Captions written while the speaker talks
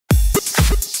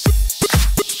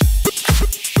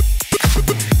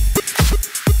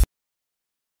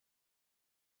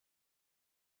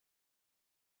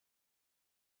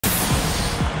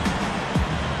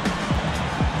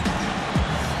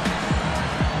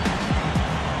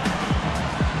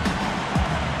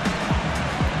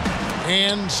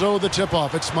And so the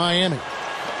tip-off, it's Miami.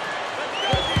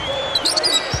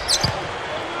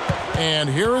 And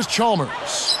here is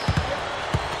Chalmers.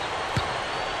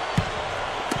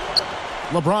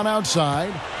 LeBron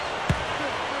outside.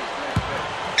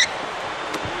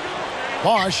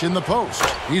 Bosch in the post.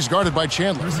 He's guarded by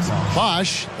Chandler.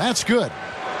 Bosch, that's good.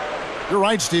 You're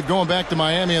right, Steve. Going back to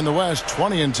Miami in the West,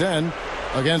 20-10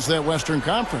 against that Western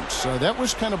Conference. That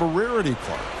was kind of a rarity,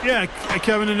 Clark. Yeah,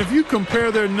 Kevin, and if you compare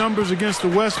their numbers against the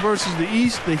West versus the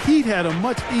East, the Heat had a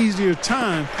much easier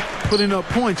time putting up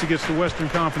points against the Western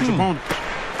Conference opponent.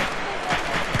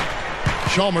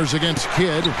 Chalmers against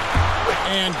Kidd.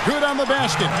 And good on the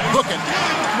basket. Looking.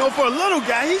 You know, for a little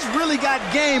guy, he's really got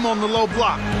game on the low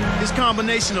block. His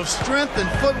combination of strength and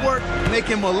footwork make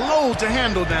him a load to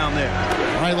handle down there.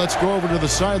 All right, let's go over to the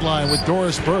sideline with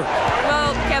Doris Burke.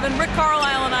 Well, Kevin, Rick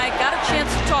Carlisle and I got a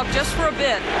chance to talk just for a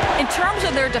bit. In terms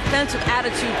of their defensive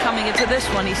attitude coming into this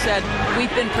one, he said,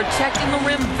 we've been protecting the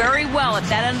rim very well at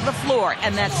that end of the floor,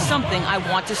 and that's something I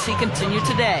want to see continue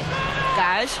today.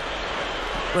 Guys?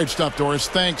 Great stuff, Doris.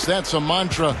 Thanks. That's a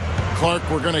mantra, Clark,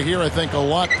 we're going to hear, I think, a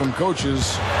lot from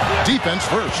coaches. Defense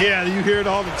first. Yeah, you hear it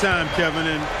all the time, Kevin,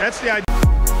 and that's the idea.